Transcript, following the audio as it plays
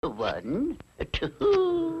1,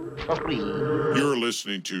 2, 3. You're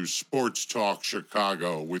listening to Sports Talk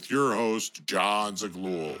Chicago with your host, John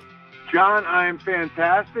Zaghloul. John, I am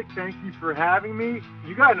fantastic. Thank you for having me.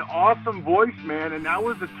 You got an awesome voice, man, and that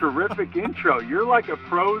was a terrific intro. You're like a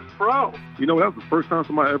pro's pro. You know, that was the first time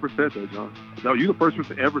somebody ever said that, John. No, you're the first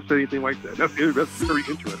person to ever say anything like that. That's very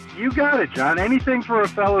interesting. You got it, John. Anything for a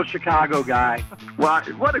fellow Chicago guy. Well,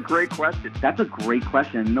 what a great question. That's a great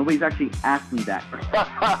question. Nobody's actually asked me that.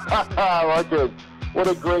 I like it. What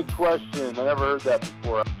a great question. I never heard that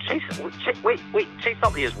before. Chase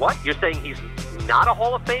Utley is what? You're saying he's not a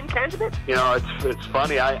Hall of Fame candidate? You know, it's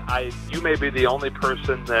funny. You may be the only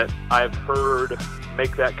person that I've heard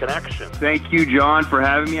make that connection. Thank you, John, for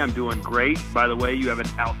having me. I'm doing great. By the way, you have an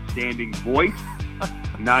outstanding voice.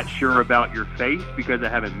 I'm not sure about your face because I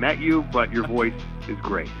haven't met you, but your voice is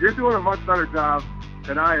great. You're doing a much better job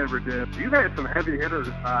than I ever did. You've had some heavy hitters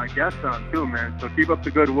guests on too, man. So keep up the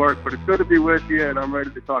good work. But it's good to be with you, and I'm ready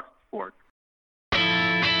to talk sports.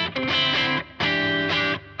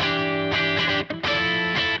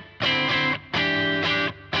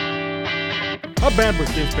 How bad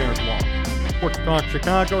was this Bears loss? Sports Talk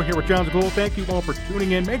Chicago here with John Zaghloul. Thank you all for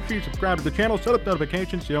tuning in. Make sure you subscribe to the channel, set up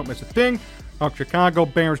notifications so you don't miss a thing. Talk Chicago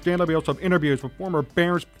Bears Daily. We also have interviews with former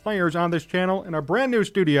Bears players on this channel in our brand new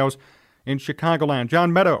studios in Chicagoland.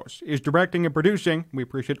 John Meadows is directing and producing. We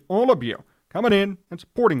appreciate all of you coming in and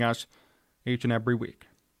supporting us each and every week.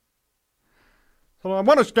 So I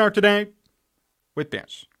want to start today with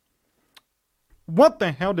this. What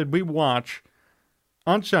the hell did we watch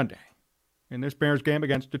on Sunday in this Bears game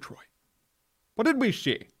against Detroit? What did we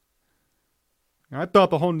see? I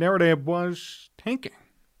thought the whole narrative was tanking.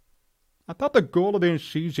 I thought the goal of this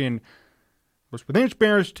season was for this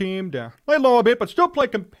Bears team to lay low a bit, but still play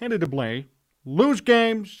competitively, lose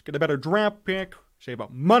games, get a better draft pick, save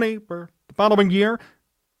up money for the following year,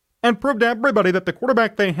 and prove to everybody that the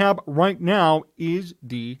quarterback they have right now is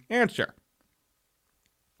the answer.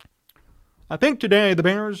 I think today the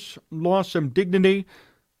Bears lost some dignity,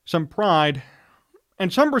 some pride,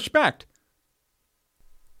 and some respect.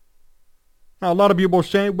 Now, a lot of you will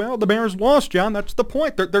say, well, the Bears lost, John. That's the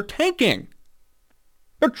point. They're tanking.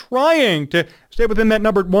 They're trying to stay within that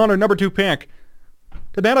number 1 or number 2 pick.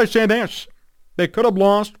 To that I say this. They could have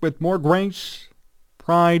lost with more grace,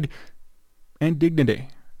 pride, and dignity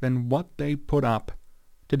than what they put up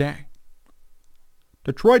today.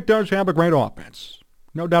 Detroit does have a great offense.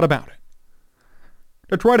 No doubt about it.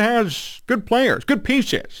 Detroit has good players, good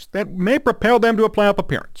pieces that may propel them to a playoff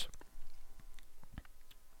appearance.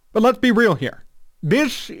 But let's be real here.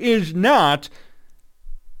 This is not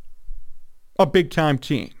a big-time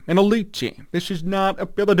team, an elite team. This is not a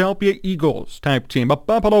Philadelphia Eagles type team, a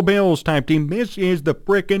Buffalo Bills type team. This is the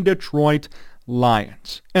frickin' Detroit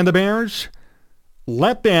Lions. And the Bears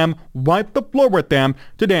let them wipe the floor with them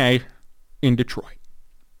today in Detroit.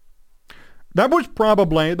 That was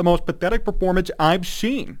probably the most pathetic performance I've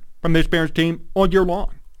seen from this Bears team all year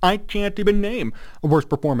long. I can't even name a worse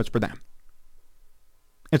performance for them.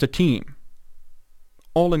 As a team,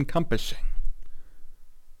 all-encompassing.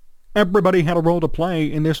 Everybody had a role to play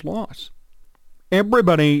in this loss.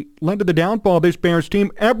 Everybody led to the downfall of this Bears team.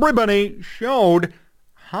 Everybody showed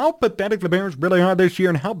how pathetic the Bears really are this year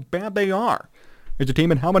and how bad they are as a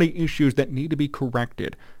team and how many issues that need to be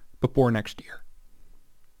corrected before next year.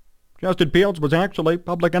 Justin Fields was actually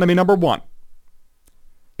public enemy number 1.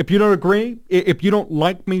 If you don't agree, if you don't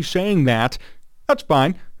like me saying that, that's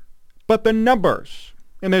fine. But the numbers,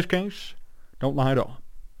 in this case, don't lie at all.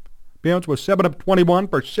 Fields was 7 of 21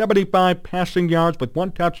 for 75 passing yards with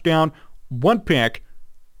 1 touchdown, 1 pick,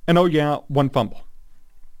 and 1 fumble.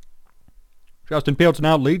 Justin Fields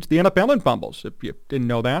now leads the NFL in fumbles, if you didn't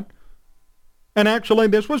know that. And actually,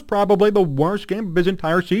 this was probably the worst game of his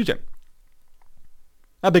entire season.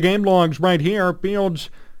 At the game logs right here,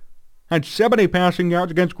 Fields had 70 passing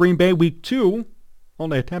yards against Green Bay week 2,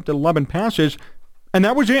 only attempted 11 passes, and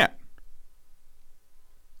that was it.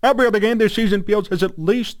 Every other game this season, Fields has at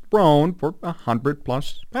least thrown for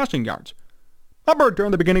 100-plus passing yards. Remember,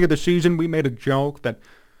 during the beginning of the season, we made a joke that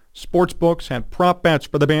sports books had prop bets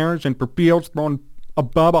for the Bears and for Fields throwing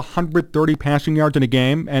above 130 passing yards in a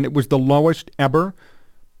game, and it was the lowest ever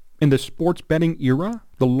in the sports betting era,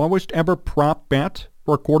 the lowest ever prop bet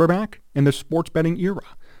for a quarterback in the sports betting era.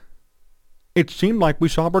 It seemed like we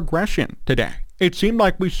saw regression today. It seemed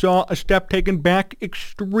like we saw a step taken back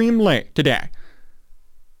extremely today.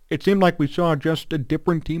 It seemed like we saw just a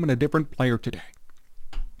different team and a different player today.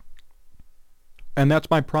 And that's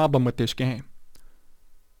my problem with this game.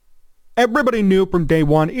 Everybody knew from day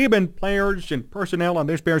one, even players and personnel on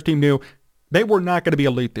this Bears team knew They were not going to be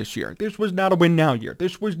elite this year. This was not a win now year.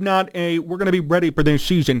 This was not a we're going to be ready for this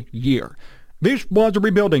season year. This was a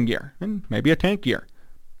rebuilding year and maybe a tank year.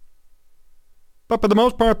 But for the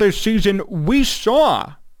most part this season, we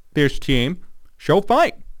saw this team show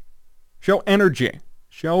fight, show energy,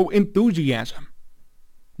 show enthusiasm.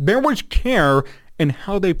 There was care in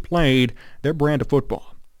how they played their brand of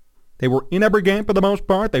football. They were in every game for the most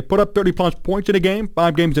part. They put up 30-plus points in a game,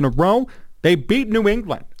 5 games in a row. They beat New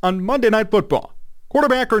England on Monday Night Football.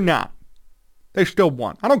 Quarterback or not, they still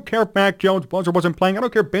won. I don't care if Mac Jones was or wasn't playing. I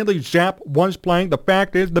don't care if Bailey Zapp was playing. The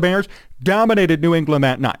fact is the Bears dominated New England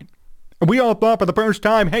that night. And we all thought for the first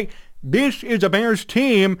time, hey, this is a Bears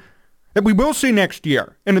team that we will see next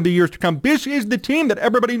year and in the years to come. This is the team that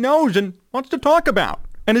everybody knows and wants to talk about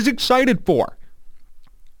and is excited for.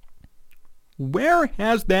 Where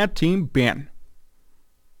has that team been?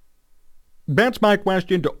 That's my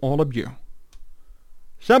question to all of you.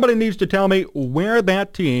 Somebody needs to tell me where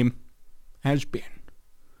that team has been.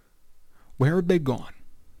 Where have they gone?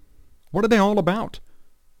 What are they all about?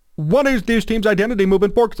 What is this team's identity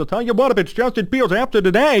moving forward? Because I'll tell you what, if it's Justin Fields after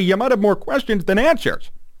today, you might have more questions than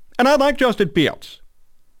answers. And I like Justin Fields.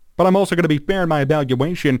 But I'm also going to be fair in my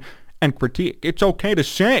evaluation and critique. It's okay to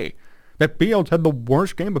say that Fields had the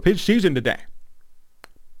worst game of his season today.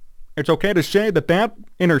 It's okay to say that that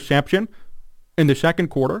interception in the second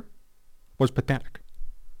quarter was pathetic.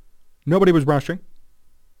 Nobody was rushing.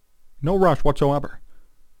 No rush whatsoever.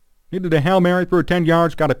 Needed a Hail Mary through 10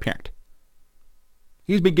 yards, got it picked.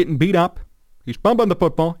 He's been getting beat up. He's fumbling the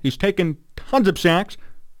football. He's taken tons of sacks.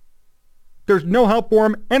 There's no help for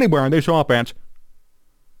him anywhere in this offense.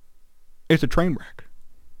 It's a train wreck.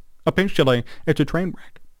 Officially, it's a train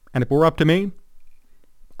wreck. And if it were up to me,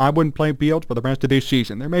 I wouldn't play Fields for the rest of this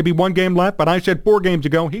season. There may be 1 game left, but I said 4 games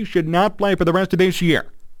ago he should not play for the rest of this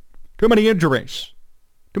year. Too many injuries.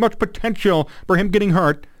 Too much potential for him getting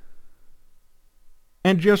hurt.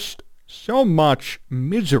 And just so much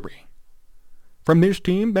misery from this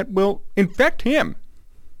team that will infect him.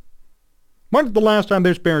 When's the last time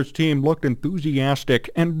this Bears team looked enthusiastic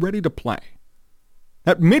and ready to play?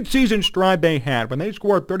 That midseason stride they had when they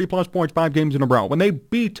scored 30-plus points 5 games in a row, when they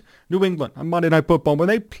beat New England on Monday Night Football, when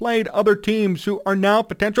they played other teams who are now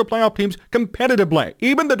potential playoff teams competitively.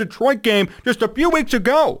 Even the Detroit game just a few weeks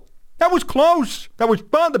ago. That was close. That was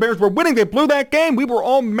fun. The Bears were winning. They blew that game. We were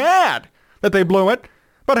all mad that they blew it,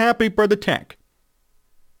 but happy for the tank.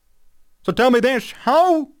 So tell me this,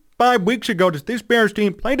 how 5 weeks ago does this Bears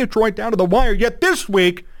team play Detroit down to the wire, yet this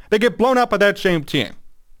week they get blown up by that same team?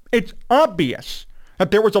 It's obvious that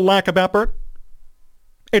there was a lack of effort.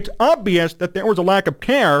 It's obvious that there was a lack of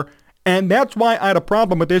care, and that's why I had a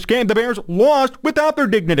problem with this game. The Bears lost without their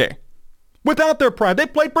dignity, without their pride. They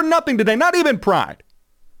played for nothing today, not even pride.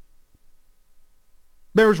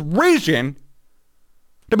 There's reason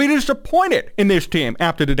to be disappointed in this team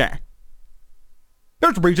after today.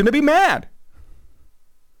 There's reason to be mad.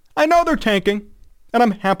 I know they're tanking, and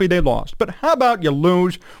I'm happy they lost. But how about you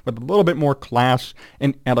lose with a little bit more class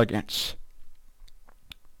and elegance?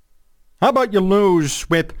 How about you lose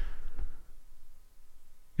with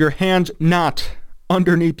your hands not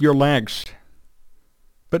underneath your legs?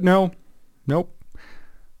 But nope.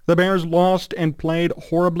 The Bears lost and played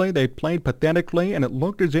horribly. They played pathetically, and it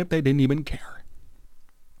looked as if they didn't even care.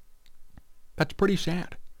 That's pretty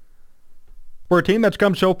sad. For a team that's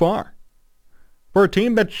come so far. For a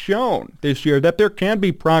team that's shown this year that there can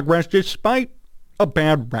be progress despite a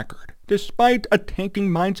bad record. Despite a tanking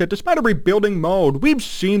mindset. Despite a rebuilding mode. We've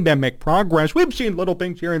seen them make progress. We've seen little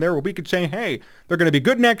things here and there where we could say, hey, they're going to be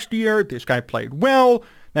good next year. This guy played well.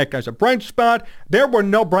 That guy's a bright spot. There were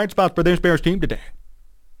no bright spots for this Bears team today.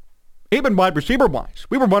 Even wide receiver-wise.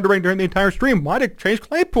 We were wondering during the entire stream, why did Chase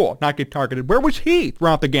Claypool not get targeted? Where was he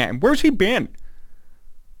throughout the game? Where's he been?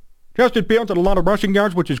 Justin Fields had a lot of rushing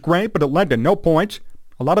yards, which is great, but it led to no points.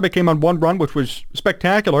 A lot of it came on one run, which was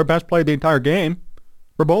spectacular. Best play of the entire game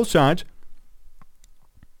for both sides.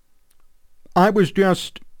 I was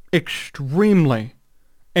just extremely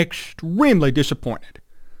disappointed.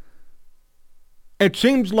 It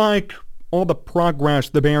seems like all the progress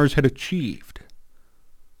the Bears had achieved,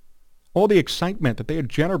 all the excitement that they had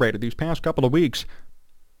generated these past couple of weeks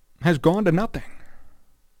has gone to nothing.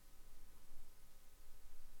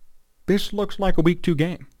 This looks like a Week 2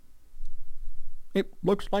 game. It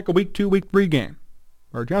looks like a Week 2, Week 3 game,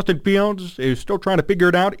 where Justin Fields is still trying to figure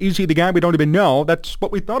it out. Is he the guy we don't even know? That's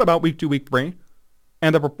what we thought about Week 2, Week 3.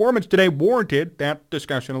 And the performance today warranted that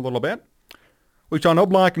discussion a little bit. We saw no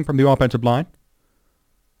blocking from the offensive line.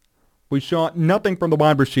 We saw nothing from the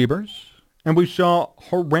wide receivers. And we saw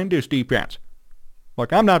horrendous defense.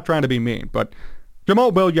 Look, I'm not trying to be mean, but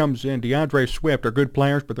Jamal Williams and DeAndre Swift are good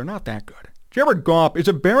players, but they're not that good. Jared Goff is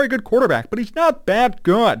a very good quarterback, but he's not that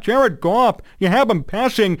good. Jared Goff, you have him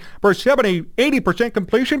passing for 80%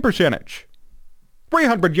 completion percentage.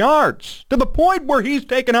 300 yards, to the point where he's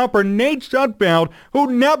taken out for Nate Sudfeld, who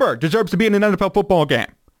never deserves to be in an NFL football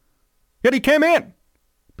game. Yet he came in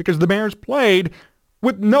because the Bears played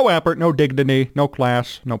with no effort, no dignity, no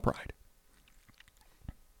class, no pride.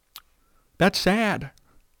 That's sad.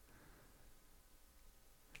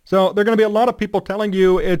 So there are going to be a lot of people telling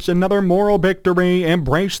you it's another moral victory,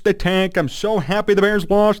 embrace the tank, I'm so happy the Bears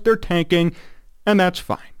lost, they're tanking, and that's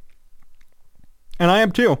fine. And I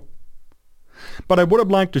am too. But I would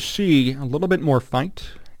have liked to see a little bit more fight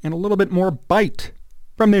and a little bit more bite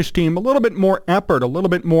from this team, a little bit more effort, a little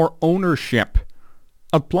bit more ownership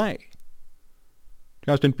of play.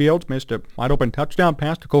 Justin Fields missed a wide-open touchdown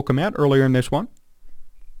pass to Cole Kmet earlier in this one.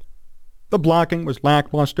 The blocking was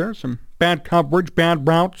lackluster, some bad coverage, bad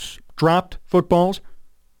routes, dropped footballs,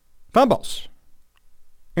 fumbles,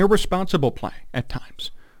 irresponsible play at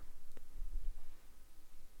times.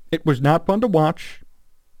 It was not fun to watch.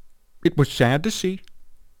 It was sad to see.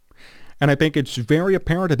 And I think it's very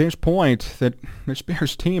apparent at this point that this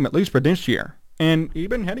Bears team, at least for this year, and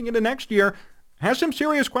even heading into next year, has some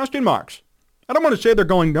serious question marks. I don't want to say they're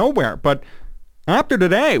going nowhere, but after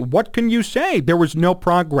today, what can you say? There was no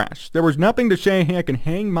progress. There was nothing to say, hey, I can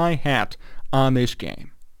hang my hat on this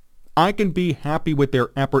game. I can be happy with their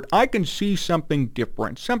effort. I can see something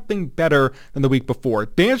different, something better than the week before.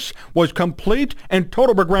 This was complete and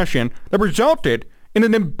total regression that resulted in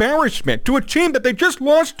an embarrassment to a team that they just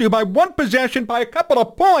lost to by one possession by a couple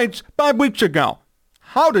of points 5 weeks ago.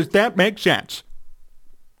 How does that make sense?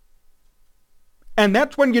 And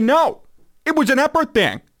that's when you know it was an effort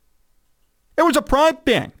thing. It was a pride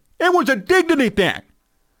thing. It was a dignity thing.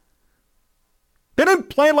 They didn't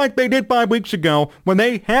play like they did 5 weeks ago when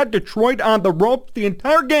they had Detroit on the ropes the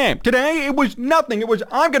entire game. Today, it was nothing. It was,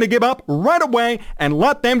 I'm going to give up right away and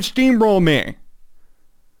let them steamroll me.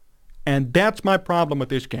 And that's my problem with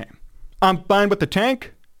this game. I'm fine with the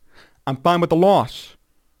tank. I'm fine with the loss.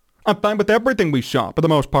 I'm fine with everything we saw for the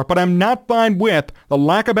most part, but I'm not fine with the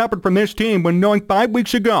lack of effort from this team when knowing 5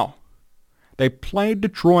 weeks ago they played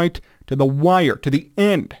Detroit to the wire, to the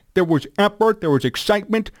end. There was effort, there was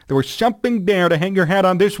excitement, there was something there to hang your hat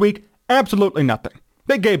on. This week. Absolutely nothing.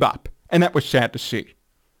 They gave up, and that was sad to see.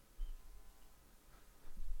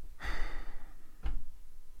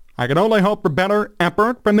 I can only hope for better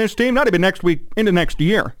effort from this team. Not even next week, into next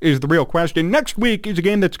year is the real question. Next week is a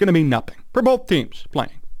game that's going to mean nothing for both teams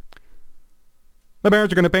playing. The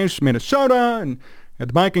Bears are going to face Minnesota, and if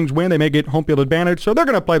the Vikings win, they may get home field advantage, so they're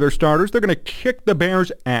going to play their starters. They're going to kick the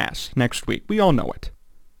Bears' ass next week. We all know it.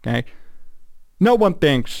 Okay? No one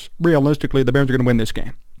thinks, realistically, the Bears are going to win this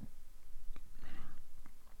game.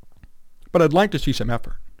 But I'd like to see some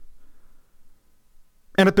effort.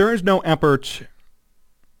 And if there is no effort,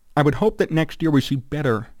 I would hope that next year we see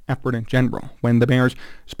better effort in general when the Bears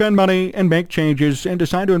spend money and make changes and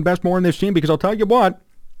decide to invest more in this team, because I'll tell you what,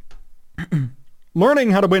 learning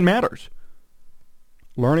how to win matters.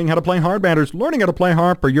 Learning how to play hard matters. Learning how to play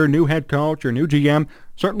hard for your new head coach, your new GM,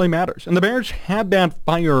 certainly matters. And the Bears had that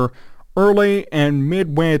fire early and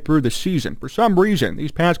midway through the season. For some reason,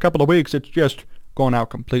 these past couple of weeks, it's just gone out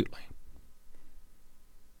completely.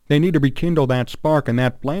 They need to rekindle that spark and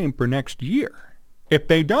that flame for next year. If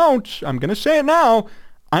they don't, I'm going to say it now,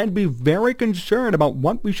 I'd be very concerned about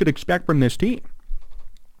what we should expect from this team.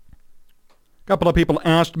 A couple of people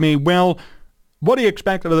asked me, well, what do you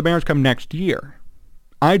expect out of the Bears come next year?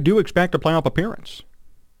 I do expect a playoff appearance.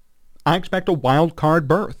 I expect a wild card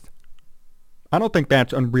berth. I don't think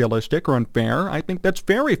that's unrealistic or unfair. I think that's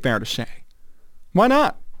very fair to say. Why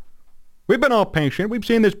not? We've been all patient. We've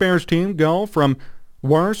seen this Bears team go from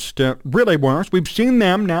worse to really worse. We've seen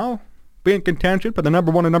them now be in contention for the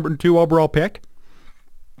number 1 and number 2 overall pick.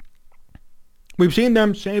 We've seen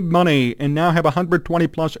them save money and now have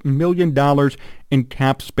 $120+ million in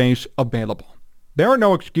cap space available. There are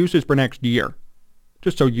no excuses for next year,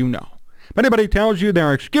 just so you know. If anybody tells you there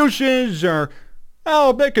are excuses or,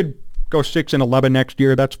 oh, they could go 6-11 next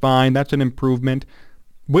year, that's fine, that's an improvement.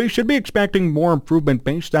 We should be expecting more improvement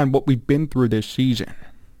based on what we've been through this season.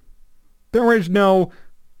 There is no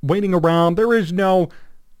waiting around. There is no,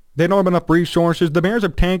 they don't have enough resources. The Bears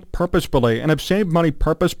have tanked purposefully and have saved money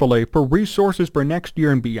purposefully for resources for next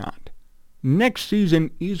year and beyond. Next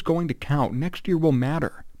season is going to count. Next year will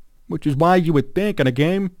matter, which is why you would think in a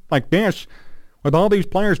game like this, with all these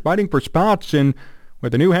players fighting for spots and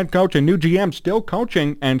with the new head coach and new GM still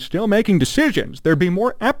coaching and still making decisions, there'd be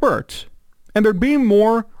more effort and there'd be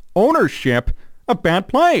more ownership of bad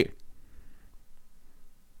play.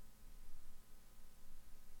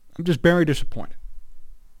 I'm just very disappointed.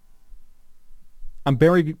 I'm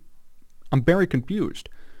very confused.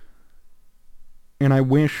 And I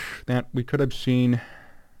wish that we could have seen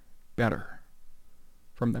better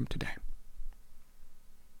from them today.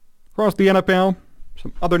 Across the NFL,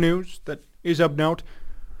 some other news that is of note.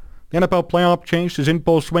 The NFL playoff chase is in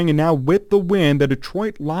full swing, and now with the win, the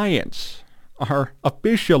Detroit Lions are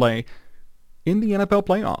officially in the NFL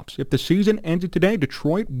playoffs. If the season ended today,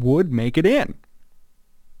 Detroit would make it in.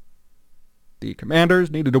 The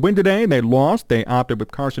Commanders needed to win today, and they lost. They opted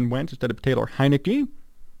with Carson Wentz instead of Taylor Heineke,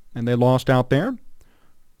 and they lost out there.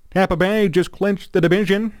 Tampa Bay just clinched the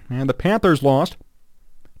division, and the Panthers lost.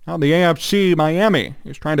 Now the AFC, Miami,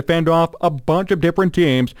 is trying to fend off a bunch of different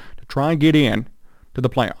teams to try and get in to the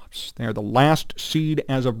playoffs. They are the last seed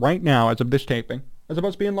as of right now, as of this taping, as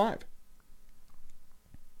opposed to being live.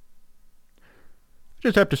 I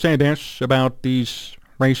just have to say this about these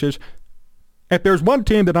races. If there's one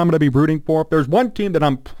team that I'm going to be rooting for, if there's one team that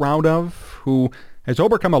I'm proud of who has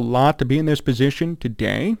overcome a lot to be in this position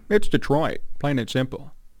today, it's Detroit, plain and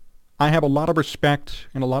simple. I have a lot of respect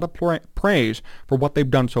and a lot of praise for what they've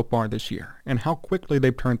done so far this year and how quickly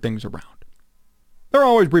they've turned things around. They're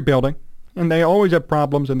always rebuilding, and they always have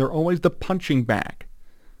problems, and they're always the punching bag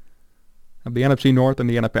of the NFC North and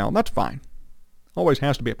the NFL. And that's fine. Always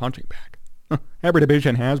has to be a punching bag. Every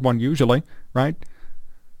division has one usually, right?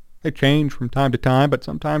 They change from time to time, but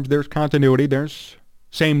sometimes there's continuity, there's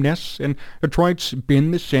sameness, and Detroit's been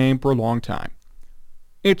the same for a long time.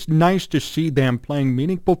 It's nice to see them playing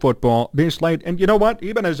meaningful football this late. And you know what?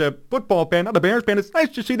 Even as a football fan, not a Bears fan, it's nice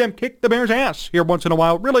to see them kick the Bears' ass here once in a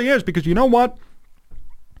while. It really is, because you know what?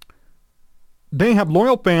 They have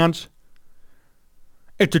loyal fans.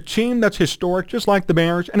 It's a team that's historic, just like the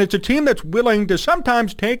Bears, and it's a team that's willing to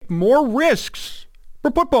sometimes take more risks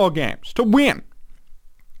for football games to win.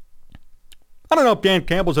 I don't know if Dan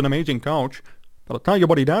Campbell's an amazing coach, but I'll tell you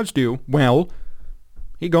what he does do well.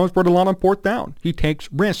 He goes for it a lot on fourth down. He takes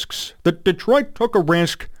risks. The Detroit took a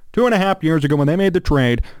risk 2.5 years ago when they made the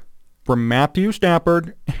trade for Matthew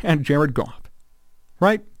Stafford and Jared Goff,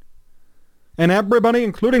 right? And everybody,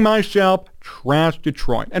 including myself, trashed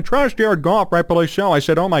Detroit. And trashed Jared Goff, rightfully so. I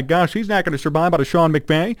said, oh my gosh, he's not going to survive out of Sean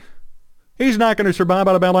McVay. He's not going to survive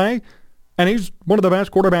out of L.A., and he's one of the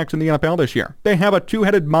best quarterbacks in the NFL this year. They have a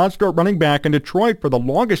two-headed monster running back, and Detroit, for the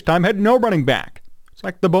longest time, had no running back. It's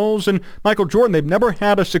like the Bulls and Michael Jordan. They've never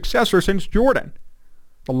had a successor since Jordan.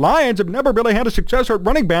 The Lions have never really had a successor at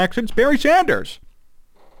running back since Barry Sanders.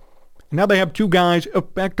 And now they have two guys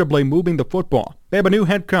effectively moving the football. They have a new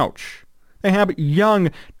head coach. They have young,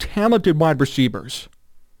 talented wide receivers.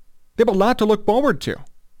 They have a lot to look forward to.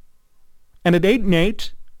 And at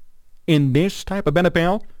 8-8, in this type of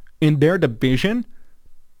NFL, in their division,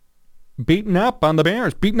 beating up on the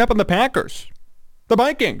Bears, beating up on the Packers, the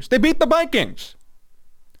Vikings. They beat the Vikings.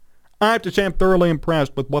 I have to say I'm thoroughly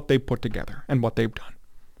impressed with what they've put together and what they've done.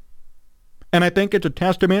 And I think it's a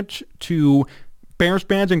testament to Bears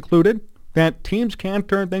fans included that teams can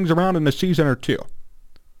turn things around in a season or two.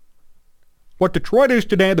 What Detroit is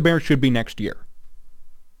today, the Bears should be next year.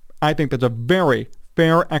 I think that's a very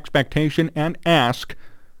fair expectation and ask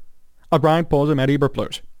of Ryan Poles and Matt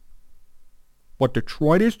Eberflus. What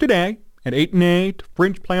Detroit is today, at 8-8,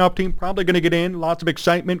 fringe playoff team, probably going to get in, lots of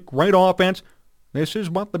excitement, great offense. This is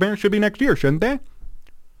what the Bears should be next year, shouldn't they?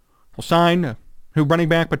 They'll sign who running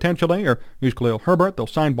back potentially, or use Khalil Herbert. They'll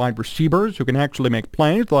sign wide receivers who can actually make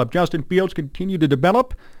plays. They'll have Justin Fields continue to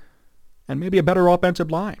develop, and maybe a better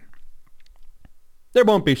offensive line. They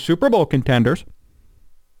won't be Super Bowl contenders.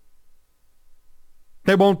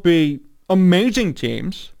 They won't be amazing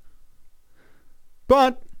teams,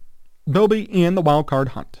 but they'll be in the wild card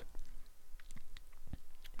hunt.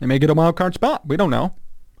 They may get a wild card spot. We don't know.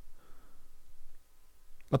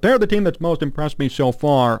 But they're the team that's most impressed me so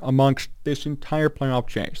far amongst this entire playoff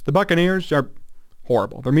chase. The Buccaneers are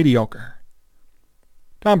horrible. They're mediocre.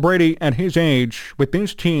 Tom Brady, at his age, with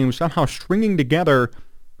this team somehow stringing together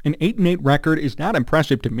an 8-8 record is not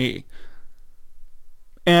impressive to me.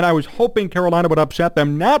 And I was hoping Carolina would upset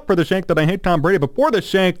them, not for the sake that I hate Tom Brady, but for the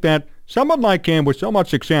sake that someone like him with so much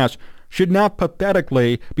success should not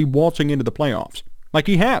pathetically be waltzing into the playoffs like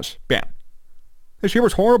he has been. This year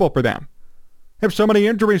was horrible for them. They have so many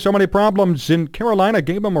injuries, so many problems, and Carolina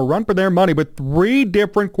gave them a run for their money with 3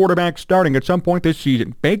 different quarterbacks starting at some point this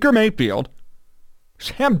season. Baker Mayfield,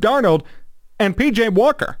 Sam Darnold, and P.J.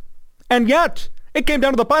 Walker. And yet, it came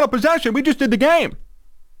down to the final possession. We just did the game.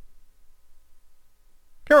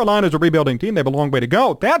 Carolina's a rebuilding team. They have a long way to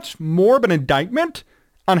go. That's more of an indictment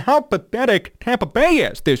on how pathetic Tampa Bay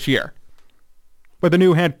is this year. With a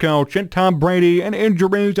new head coach and Tom Brady and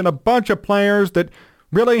injuries and a bunch of players that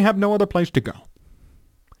really have no other place to go.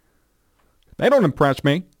 They don't impress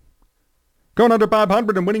me. Going under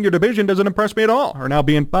 500 and winning your division doesn't impress me at all, or now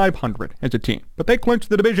being 500 as a team. But they clinched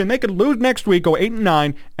the division. They could lose next week, go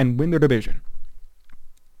 8-9, and win their division.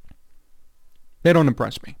 They don't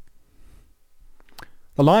impress me.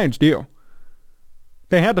 The Lions do.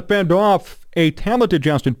 They had to fend off a talented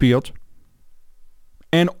Justin Fields,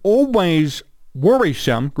 an always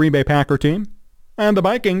worrisome Green Bay Packer team, and the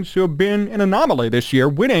Vikings, who have been an anomaly this year,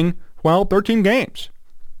 winning 13 games.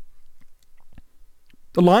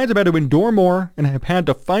 The Lions have had to endure more and have had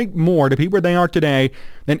to fight more to be where they are today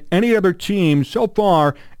than any other team so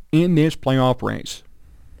far in this playoff race.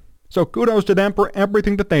 So kudos to them for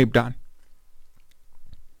everything that they've done.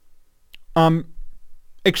 I'm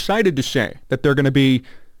excited to say that they're going to be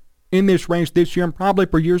in this race this year and probably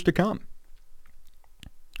for years to come.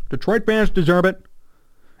 Detroit fans deserve it.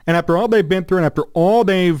 And after all they've been through and after all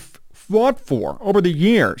they've fought for over the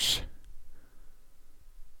years,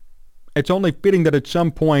 it's only fitting that at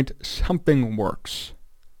some point something works.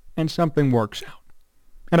 And something works out.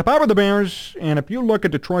 And if I were the Bears, and if you look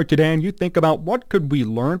at Detroit today and you think about what could we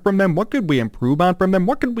learn from them, what could we improve on from them,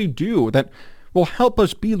 what could we do that will help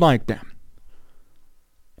us be like them,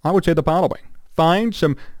 I would say the following. Find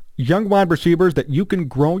some young wide receivers that you can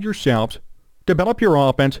grow yourselves, develop your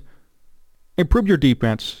offense, improve your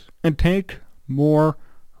defense, and take more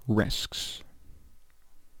risks.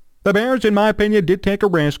 The Bears, in my opinion, did take a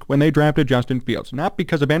risk when they drafted Justin Fields, not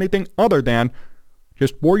because of anything other than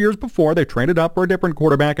just 4 years before they traded up for a different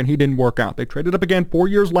quarterback and he didn't work out. They traded up again 4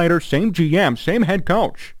 years later, same GM, same head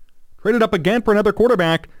coach. Traded up again for another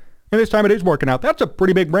quarterback, and this time it is working out. That's a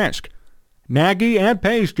pretty big risk. Nagy and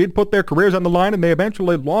Pace did put their careers on the line, and they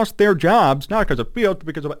eventually lost their jobs, not because of Fields, but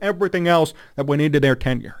because of everything else that went into their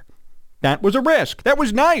tenure. That was a risk. That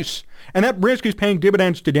was nice. And that risk is paying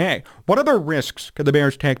dividends today. What other risks can the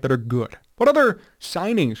Bears take that are good? What other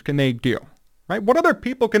signings can they do? Right? What other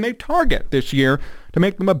people can they target this year to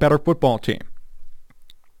make them a better football team?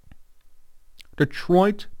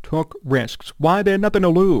 Detroit took risks. Why? They had nothing to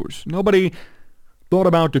lose. Nobody thought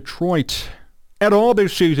about Detroit at all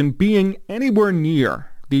this season being anywhere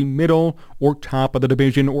near the middle or top of the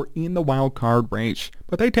division or in the wild card race.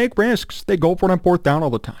 But they take risks. They go for it on fourth down all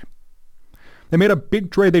the time. They made a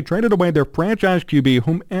big trade. They traded away their franchise QB,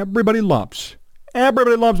 whom everybody loves.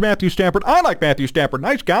 Everybody loves Matthew Stafford. I like Matthew Stafford.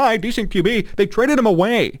 Nice guy, decent QB. They traded him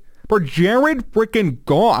away for Jared freaking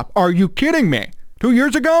Goff. Are you kidding me? 2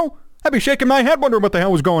 years ago? I'd be shaking my head wondering what the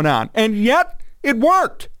hell was going on. And yet, it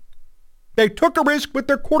worked. They took a risk with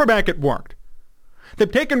their quarterback. It worked. They've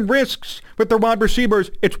taken risks with their wide receivers.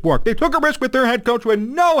 It's worked. They took a risk with their head coach who had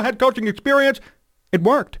no head coaching experience. It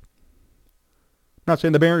worked. I'm not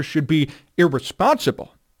saying the Bears should be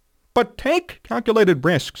irresponsible, but take calculated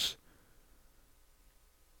risks.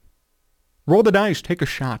 Roll the dice. Take a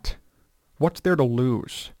shot. What's there to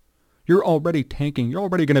lose? You're already tanking. You're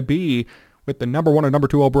already going to be with the number 1 or number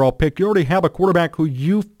 2 overall pick. You already have a quarterback who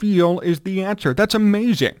you feel is the answer. That's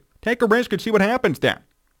amazing. Take a risk and see what happens then.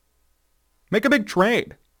 Make a big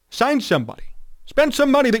trade. Sign somebody. Spend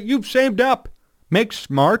some money that you've saved up. Make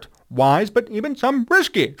smart, wise, but even some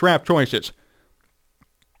risky draft choices.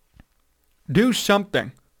 Do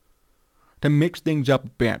something to mix things up a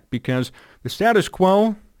bit because the status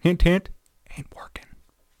quo, hint, hint, ain't working.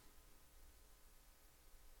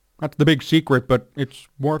 That's the big secret, but it's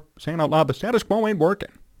worth saying out loud. The status quo ain't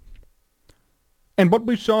working. And what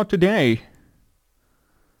we saw today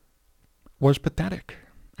was pathetic.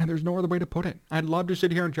 And there's no other way to put it. I'd love to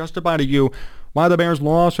sit here and justify to you why the Bears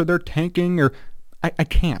lost or they're tanking or I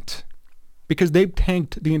can't. Because they've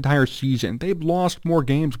tanked the entire season. They've lost more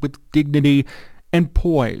games with dignity and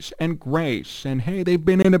poise and grace. And hey, they've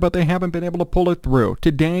been in it, but they haven't been able to pull it through.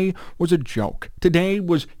 Today was a joke. Today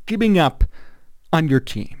was giving up on your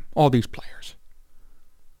team, all these players.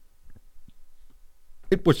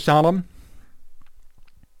 It was solemn.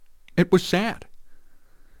 It was sad.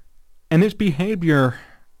 And this behavior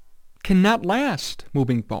cannot last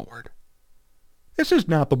moving forward. This is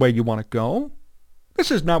not the way you want to go. This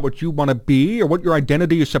is not what you want to be or what your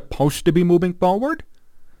identity is supposed to be moving forward.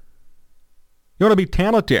 You want to be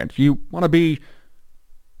talented. You want to be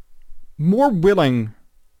more willing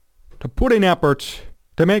to put in efforts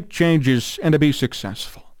to make changes and to be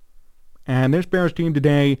successful. And this Bears team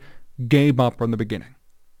today gave up from the beginning.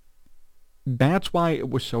 That's why it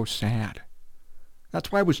was so sad.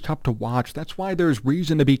 That's why it was tough to watch. That's why there's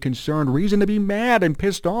reason to be concerned, reason to be mad and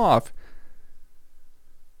pissed off.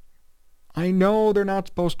 I know they're not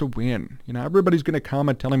supposed to win. You know, everybody's going to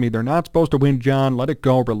comment telling me they're not supposed to win, John. Let it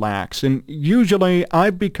go, relax. And usually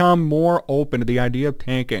I've become more open to the idea of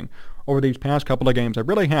tanking over these past couple of games. I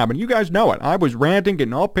really have. And you guys know it. I was ranting,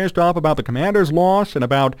 getting all pissed off about the Commanders' loss and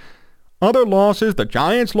about other losses, the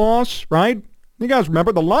Giants' loss, right? You guys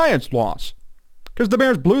remember the Lions' loss. Because the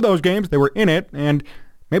Bears blew those games. They were in it. And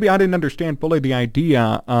maybe I didn't understand fully the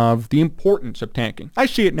idea of the importance of tanking. I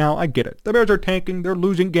see it now. I get it. The Bears are tanking. They're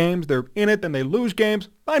losing games. They're in it. Then they lose games.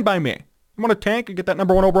 Fine by me. You want to tank and get that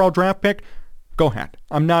number 1 overall draft pick? Go ahead.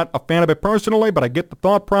 I'm not a fan of it personally, but I get the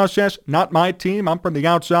thought process. Not my team. I'm from the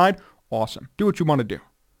outside. Awesome. Do what you want to do.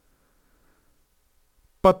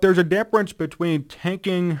 But there's a difference between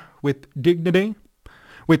tanking with dignity,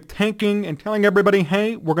 with tanking and telling everybody,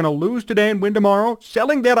 hey, we're going to lose today and win tomorrow,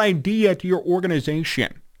 selling that idea to your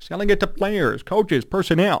organization, selling it to players, coaches,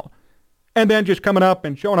 personnel, and then just coming up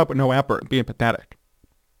and showing up with no effort and being pathetic.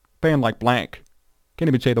 Playing like blank. Can't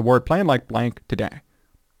even say the word. Playing like blank today.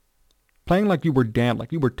 Playing like you were dead,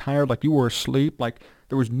 like you were tired, like you were asleep, like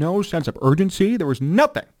there was no sense of urgency. There was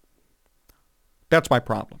nothing. That's my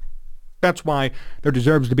problem. That's why there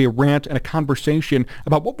deserves to be a rant and a conversation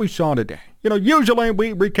about what we saw today. You know, usually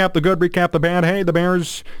we recap the good, recap the bad. Hey, the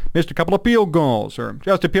Bears missed a couple of field goals, or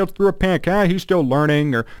Justin Fields threw a pick. He's still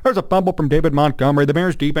learning, or there's a fumble from David Montgomery. The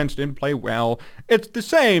Bears defense didn't play well. It's the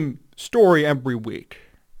same story every week.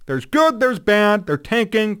 There's good, there's bad. They're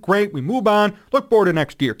tanking. Great, we move on. Look forward to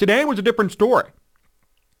next year. Today was a different story.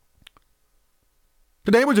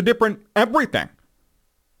 Today was a different everything.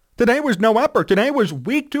 Today was no effort. Today was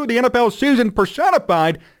week 2 of the NFL season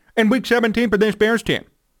personified in week 17 for this Bears team.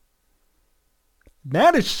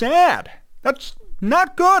 That is sad. That's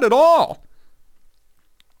not good at all.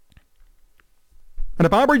 And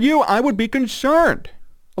if I were you, I would be concerned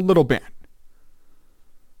a little bit.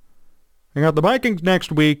 I got the Vikings next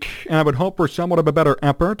week, and I would hope for somewhat of a better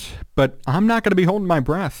effort, but I'm not going to be holding my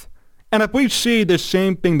breath. And if we see the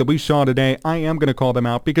same thing that we saw today, I am going to call them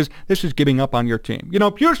out because this is giving up on your team. You know,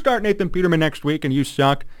 if you start Nathan Peterman next week and you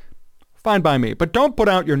suck, fine by me. But don't put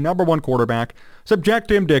out your number 1 quarterback, subject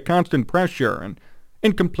him to constant pressure and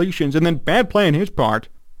incompletions, and then bad play on his part,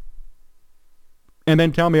 and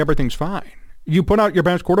then tell me everything's fine. You put out your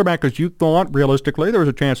best quarterback because you thought realistically there was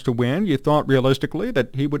a chance to win. You thought realistically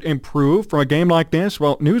that he would improve from a game like this.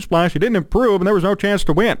 Well, newsflash, he didn't improve and there was no chance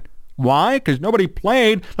to win. Why? Because nobody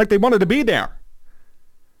played like they wanted to be there.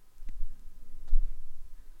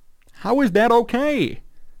 How is that okay?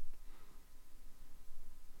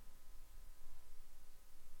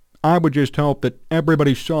 I would just hope that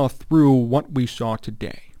everybody saw through what we saw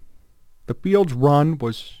today. The Fields run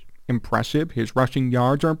was impressive. His rushing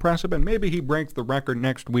yards are impressive, and maybe he breaks the record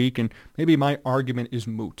next week, and maybe my argument is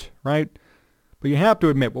moot, right? But you have to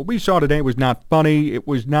admit, what we saw today was not funny. It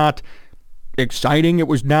was not exciting. It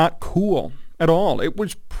was not cool at all. It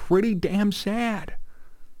was pretty damn sad.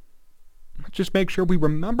 Let's just make sure we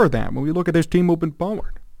remember that when we look at this team moving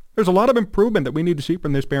forward. There's a lot of improvement that we need to see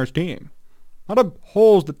from this Bears team. A lot of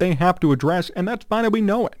holes that they have to address, and that's fine, and we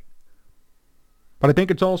know it. But I think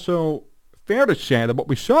it's also fair to say that what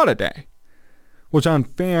we saw today was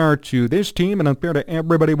unfair to this team and unfair to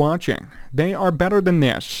everybody watching. They are better than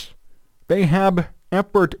this. They have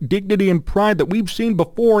effort, dignity, and pride that we've seen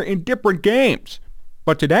before in different games.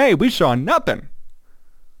 But today, we saw nothing.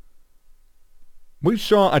 We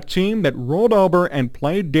saw a team that rolled over and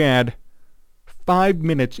played dead 5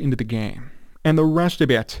 minutes into the game. And the rest of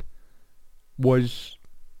it was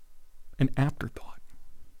an afterthought.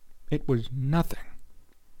 It was nothing.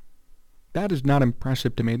 That is not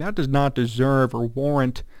impressive to me. That does not deserve or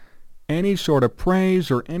warrant any sort of praise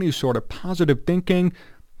or any sort of positive thinking.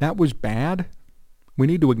 That was bad. We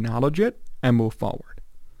need to acknowledge it and move forward.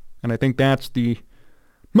 And I think that's the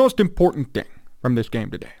most important thing from this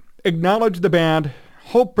game today. Acknowledge the bad,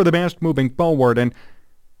 hope for the best moving forward, and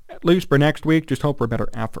at least for next week, just hope for better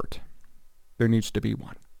effort. There needs to be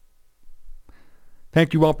one.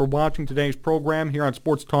 Thank you all for watching today's program here on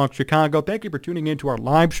Sports Talk Chicago. Thank you for tuning in to our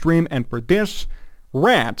live stream and for this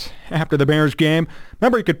rant after the Bears game.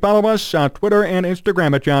 Remember, you can follow us on Twitter and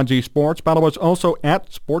Instagram at John Z Sports. Follow us also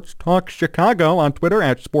at Sports Talk Chicago on Twitter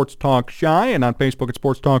at Sports Talk Chi and on Facebook at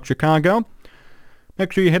Sports Talk Chicago.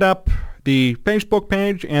 Make sure you hit up the Facebook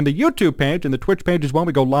page and the YouTube page and the Twitch page as well.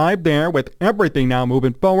 We go live there with everything now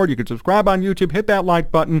moving forward. You can subscribe on YouTube, hit that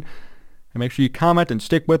like button, and make sure you comment and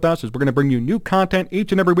stick with us as we're going to bring you new content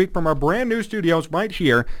each and every week from our brand new studios right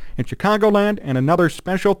here in Chicagoland. And another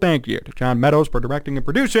special thank you to John Meadows for directing and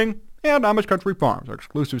producing, and Amish Country Farms, our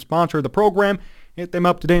exclusive sponsor of the program. Hit them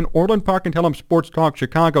up today in Orland Park and tell them Sports Talk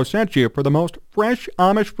Chicago sent you for the most fresh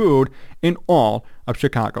Amish food in all of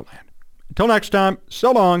Chicagoland. Until next time,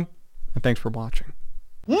 so long, and thanks for watching.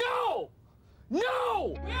 No!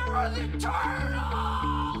 No! Where are the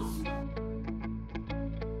turtles?